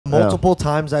Multiple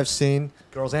times I've seen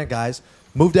girls and guys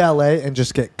move to LA and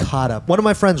just get caught up. One of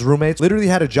my friend's roommates literally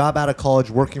had a job out of college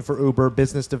working for Uber,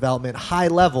 business development, high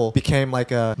level, became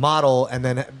like a model, and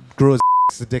then grew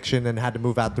his addiction and had to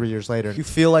move out 3 years later. You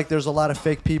feel like there's a lot of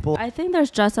fake people? I think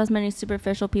there's just as many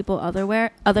superficial people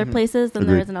other places than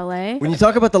there is in LA. When you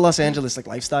talk about the Los Angeles like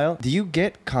lifestyle, do you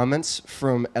get comments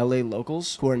from LA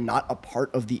locals who are not a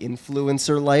part of the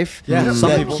influencer life? Yeah, some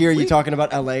that people hear you talking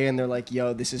about LA and they're like,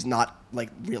 "Yo, this is not like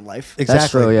real life." Exactly.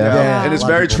 That's true, yeah. And it's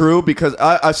very true because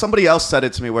somebody else said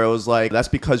it to me where it was like, that's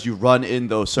because you run in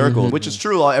those circles, which is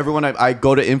true. Everyone, I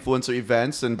go to influencer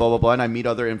events and blah, blah, blah, and I meet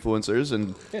other influencers,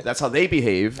 and that's how they behave.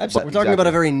 Absolutely. We're talking about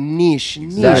a very niche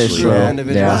Exactly. group of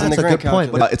individuals Yeah. in the That's a Grand good point.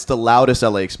 Calculus. But it's the loudest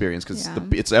LA experience because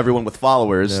it's everyone with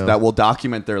followers that will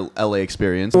document their LA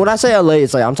experience. When I say LA,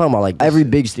 it's like I'm talking about like every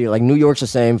big city. Like New York's the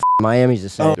same, Miami's the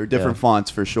same. They're different fonts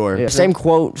for sure. Yeah. Same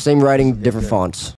quote, same writing, different fonts.